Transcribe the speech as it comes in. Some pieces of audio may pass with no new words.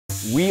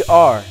We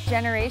are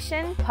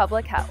Generation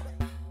Public Health.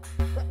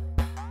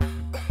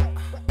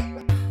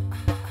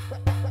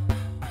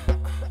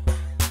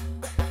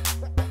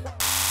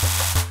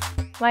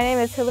 My name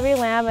is Hillary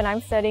Lamb and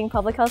I'm studying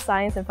Public Health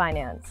Science and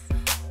Finance.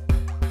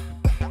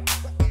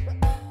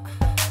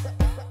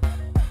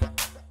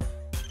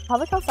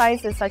 Public Health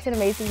Science is such an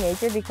amazing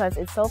major because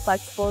it's so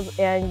flexible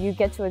and you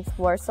get to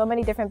explore so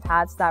many different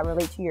paths that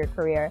relate to your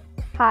career.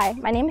 Hi,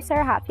 my name is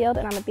Sarah Hatfield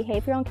and I'm a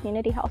Behavioral and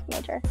Community Health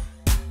major.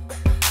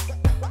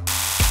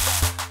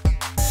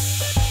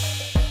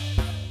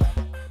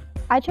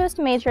 I chose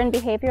to major in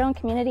Behavioral and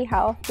Community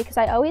Health because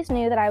I always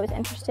knew that I was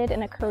interested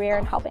in a career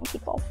in helping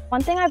people.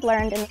 One thing I've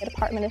learned in the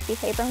Department of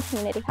Behavioral and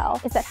Community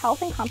Health is that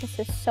health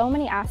encompasses so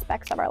many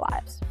aspects of our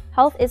lives.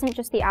 Health isn't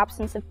just the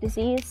absence of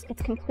disease,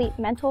 it's complete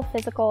mental,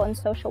 physical, and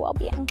social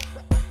well-being.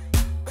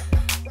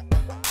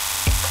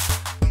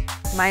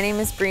 My name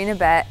is Brina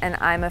Bett and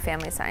I'm a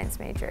Family Science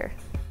major.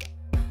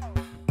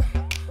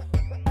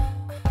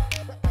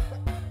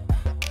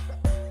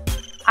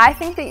 I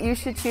think that you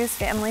should choose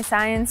family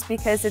science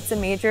because it's a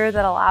major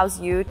that allows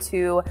you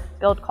to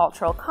build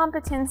cultural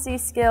competency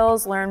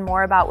skills, learn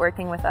more about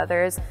working with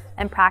others,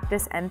 and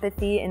practice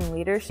empathy and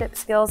leadership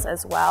skills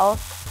as well.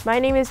 My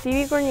name is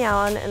Phoebe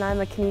Gornialan and I'm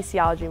a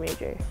kinesiology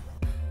major.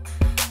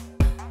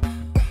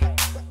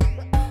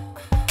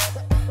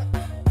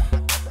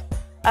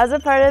 As a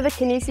part of the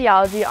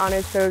kinesiology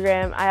honors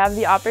program, I have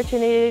the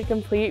opportunity to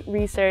complete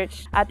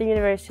research at the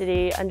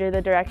university under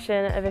the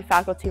direction of a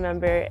faculty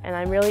member, and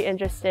I'm really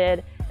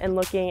interested in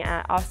looking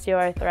at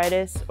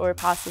osteoarthritis or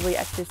possibly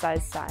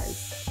exercise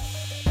science.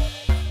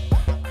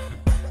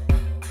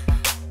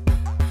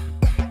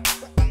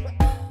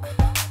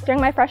 During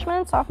my freshman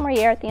and sophomore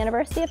year at the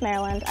University of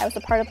Maryland, I was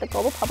a part of the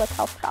Global Public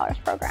Health Scholars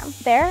Program.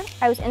 There,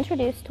 I was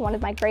introduced to one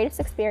of my greatest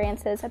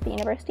experiences at the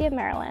University of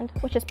Maryland,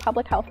 which is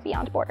Public Health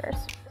Beyond Borders.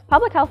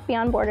 Public Health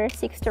Beyond Borders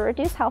seeks to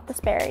reduce health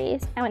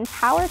disparities and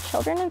empower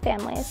children and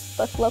families,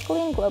 both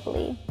locally and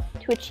globally,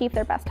 to achieve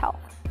their best health.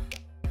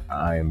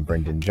 I'm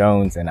Brendan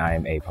Jones and I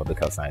am a public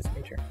health science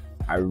major.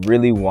 I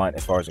really want,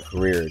 as far as a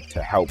career,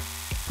 to help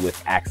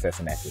with access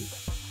and equity.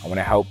 I want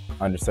to help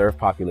underserved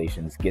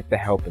populations get the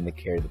help and the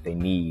care that they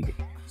need.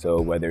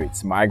 So whether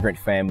it's migrant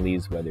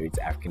families, whether it's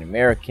African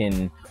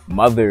American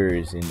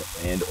mothers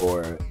and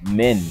or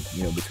men,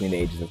 between the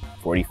ages of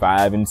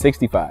 45 and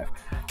 65.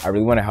 I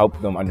really want to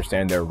help them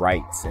understand their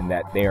rights and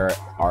that they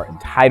are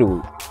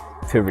entitled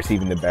to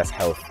receiving the best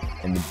health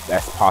and the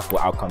best possible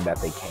outcome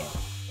that they can.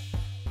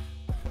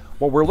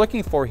 What we're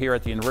looking for here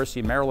at the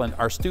University of Maryland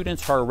are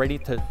students who are ready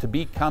to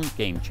become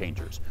game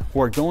changers,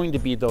 who are going to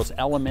be those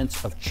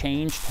elements of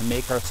change to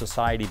make our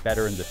society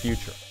better in the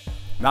future.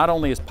 Not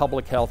only is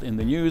public health in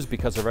the news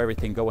because of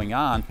everything going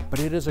on, but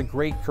it is a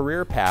great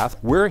career path.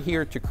 We're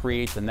here to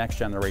create the next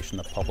generation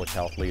of public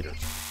health leaders.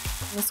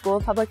 In the School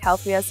of Public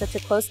Health, we have such a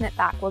close-knit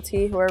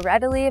faculty who are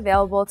readily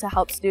available to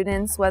help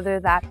students, whether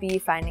that be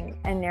finding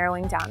and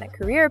narrowing down a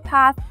career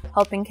path,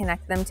 helping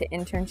connect them to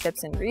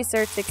internships and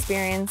research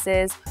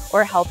experiences,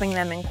 or helping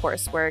them in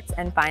coursework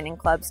and finding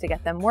clubs to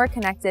get them more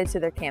connected to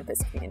their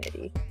campus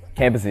community.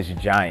 Campus is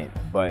giant,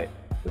 but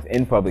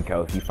within public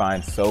health, you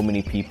find so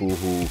many people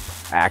who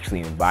are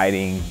actually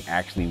inviting,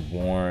 actually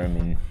warm,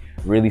 and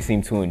really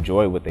seem to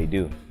enjoy what they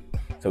do.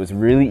 So it's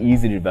really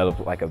easy to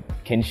develop like a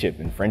kinship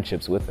and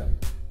friendships with them.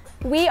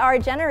 We are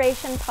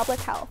Generation Public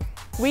Health.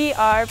 We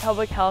are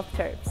Public Health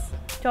Terps.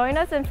 Join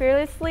us in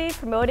fearlessly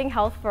promoting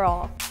health for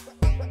all.